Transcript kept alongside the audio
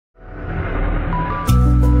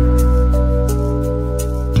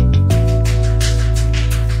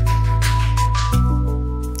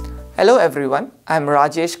Hello everyone, I am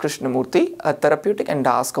Rajesh Krishnamoorthi, a therapeutic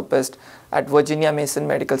endoscopist at Virginia Mason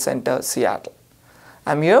Medical Center, Seattle.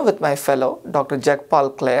 I am here with my fellow Dr.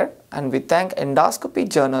 Jagpal Klair, and we thank Endoscopy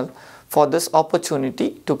Journal for this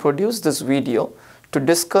opportunity to produce this video to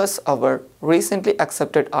discuss our recently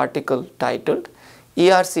accepted article titled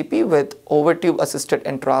ERCP with overtube-assisted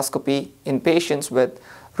enteroscopy in patients with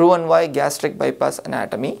Roux-en-Y gastric bypass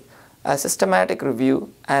anatomy, a systematic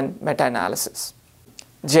review and meta-analysis.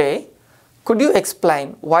 Jay, could you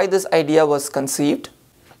explain why this idea was conceived?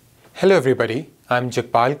 Hello everybody, I'm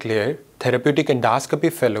Jagpal Klair, Therapeutic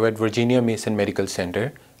Endoscopy Fellow at Virginia Mason Medical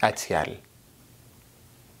Center at Seattle.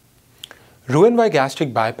 Roux-en-Y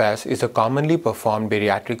gastric bypass is a commonly performed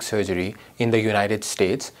bariatric surgery in the United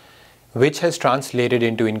States, which has translated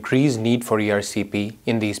into increased need for ERCP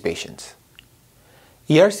in these patients.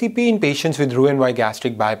 ERCP in patients with Roux-en-Y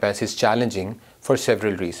gastric bypass is challenging for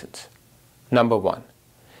several reasons. Number one,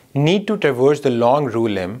 need to traverse the long roux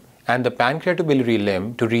limb and the pancreatobiliary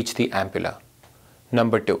limb to reach the ampulla.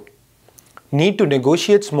 Number two, need to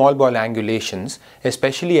negotiate small bowel angulations,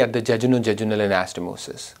 especially at the jejunal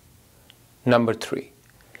anastomosis. Number three,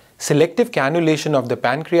 selective cannulation of the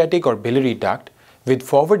pancreatic or biliary duct with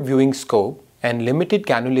forward viewing scope and limited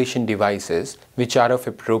cannulation devices which are of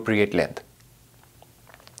appropriate length.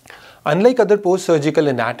 Unlike other post-surgical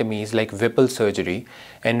anatomies like Whipple surgery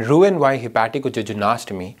and Roux-en-Y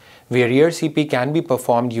hepaticojejunostomy, where ERCP can be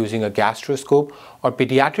performed using a gastroscope or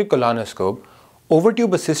pediatric colonoscope,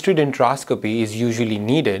 overtube-assisted enteroscopy is usually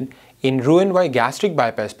needed in Roux-en-Y gastric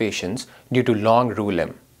bypass patients due to long roux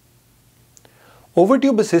limb.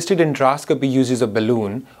 Overtube-assisted enteroscopy uses a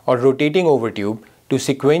balloon or rotating overtube to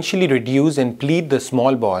sequentially reduce and pleat the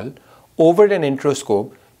small bowel over an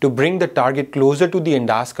enteroscope to bring the target closer to the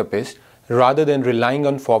endoscopist rather than relying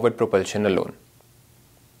on forward propulsion alone.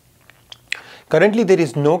 Currently, there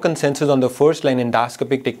is no consensus on the first-line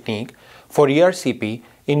endoscopic technique for ERCP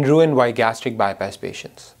in Roux-en-Y gastric bypass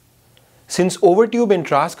patients. Since overtube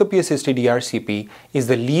enteroscopy-assisted ERCP is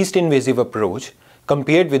the least invasive approach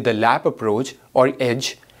compared with the lap approach or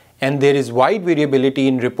EDGE, and there is wide variability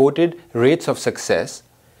in reported rates of success,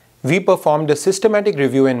 we performed a systematic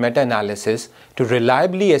review and meta-analysis to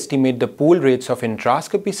reliably estimate the pool rates of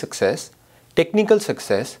enteroscopy success, technical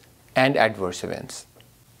success, and adverse events.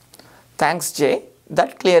 Thanks, Jay.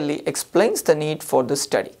 That clearly explains the need for this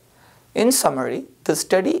study. In summary, the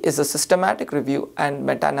study is a systematic review and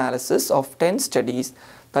meta-analysis of 10 studies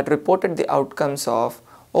that reported the outcomes of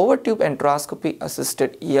overtube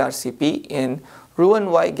enteroscopy-assisted ERCP in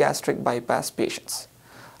Roux-en-Y gastric bypass patients.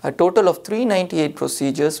 A total of 398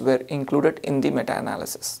 procedures were included in the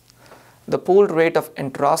meta-analysis. The pooled rate of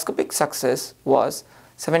enteroscopic success was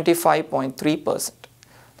 75.3%.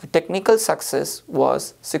 The technical success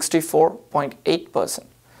was 64.8%.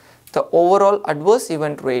 The overall adverse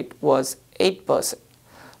event rate was 8%.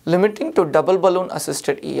 Limiting to double balloon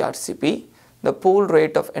assisted ERCP, the pooled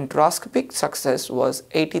rate of enteroscopic success was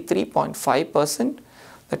 83.5%.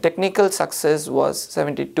 The technical success was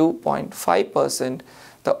 72.5%.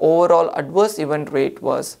 The overall adverse event rate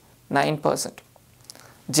was 9%.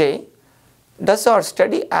 Jay, does our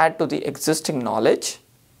study add to the existing knowledge?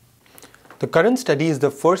 The current study is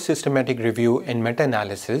the first systematic review and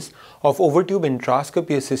meta-analysis of overtube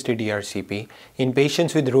enteroscopy-assisted ERCP in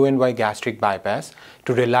patients with Roux-en-Y gastric bypass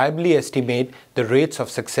to reliably estimate the rates of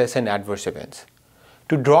success and adverse events.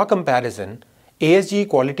 To draw comparison, ASGE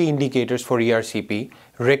quality indicators for ERCP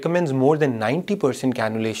recommends more than 90%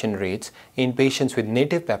 cannulation rates in patients with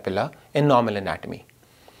native papilla and normal anatomy.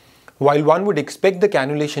 While one would expect the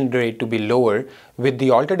cannulation rate to be lower with the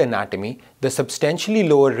altered anatomy, the substantially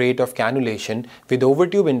lower rate of cannulation with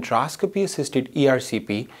overtube enteroscopy-assisted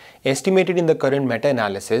ERCP estimated in the current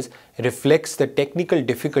meta-analysis reflects the technical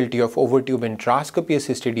difficulty of overtube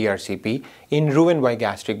enteroscopy-assisted ERCP in Roux-en-Y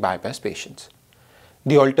gastric bypass patients.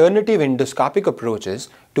 The alternative endoscopic approaches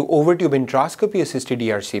to overtube enteroscopy-assisted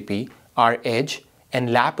ERCP are EDGE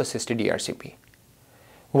and lap-assisted ERCP.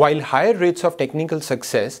 While higher rates of technical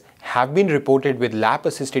success have been reported with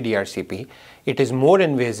lap-assisted ERCP, it is more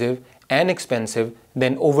invasive and expensive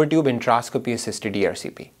than overtube enteroscopy-assisted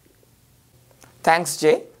ERCP. Thanks,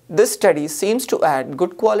 Jay. This study seems to add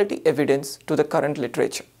good quality evidence to the current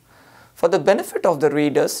literature. For the benefit of the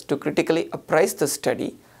readers to critically appraise the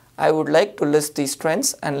study, I would like to list the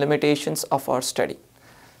strengths and limitations of our study.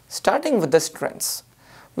 Starting with the strengths,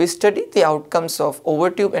 we studied the outcomes of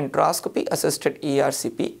overtube enteroscopy-assisted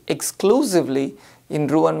ERCP exclusively in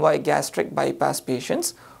Roux-en-Y gastric bypass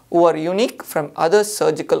patients who are unique from other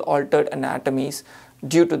surgical altered anatomies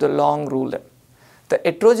due to the long roux limb. The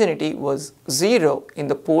heterogeneity was 0 in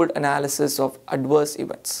the pooled analysis of adverse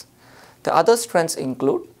events. The other strengths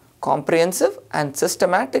include comprehensive and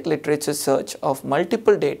systematic literature search of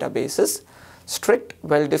multiple databases, strict,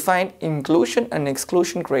 well-defined inclusion and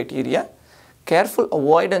exclusion criteria, careful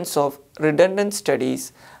avoidance of redundant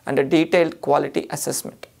studies, and a detailed quality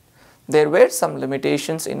assessment. There were some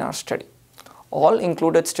limitations in our study. All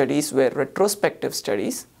included studies were retrospective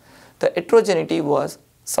studies. The heterogeneity was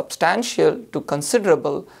substantial to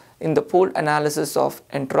considerable in the pooled analysis of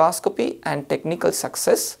enteroscopy and technical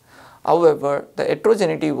success. However, the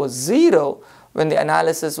heterogeneity was zero when the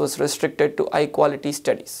analysis was restricted to high-quality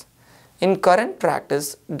studies. In current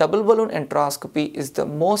practice, double balloon enteroscopy is the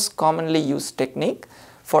most commonly used technique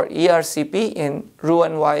for ERCP in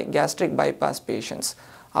Roux-en-Y gastric bypass patients.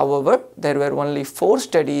 However, there were only 4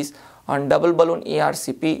 studies on double balloon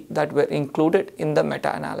ERCP that were included in the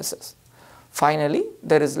meta-analysis. Finally,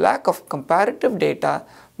 there is lack of comparative data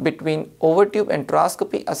between overtube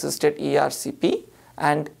enteroscopy assisted ERCP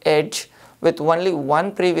and EDGE with only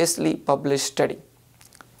one previously published study.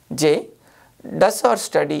 J. Does our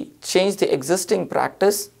study change the existing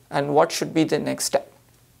practice, and what should be the next step?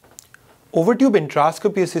 Overtube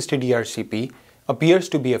enteroscopy assisted ERCP appears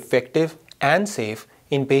to be effective and safe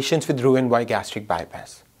in patients with Roux-en-Y gastric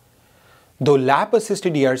bypass. Though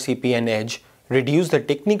lap-assisted ERCP and EDGE reduce the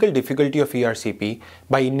technical difficulty of ERCP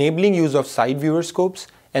by enabling use of side viewer scopes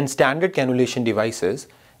and standard cannulation devices,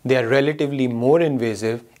 they are relatively more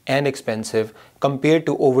invasive and expensive compared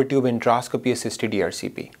to overtube enteroscopy assisted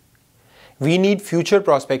ERCP. We need future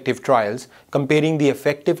prospective trials comparing the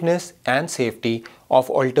effectiveness and safety of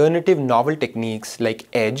alternative novel techniques like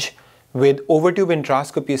EDGE with overtube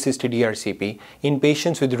enteroscopy assisted ERCP in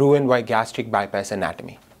patients with Roux-en-Y gastric bypass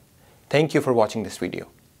anatomy. Thank you for watching this video.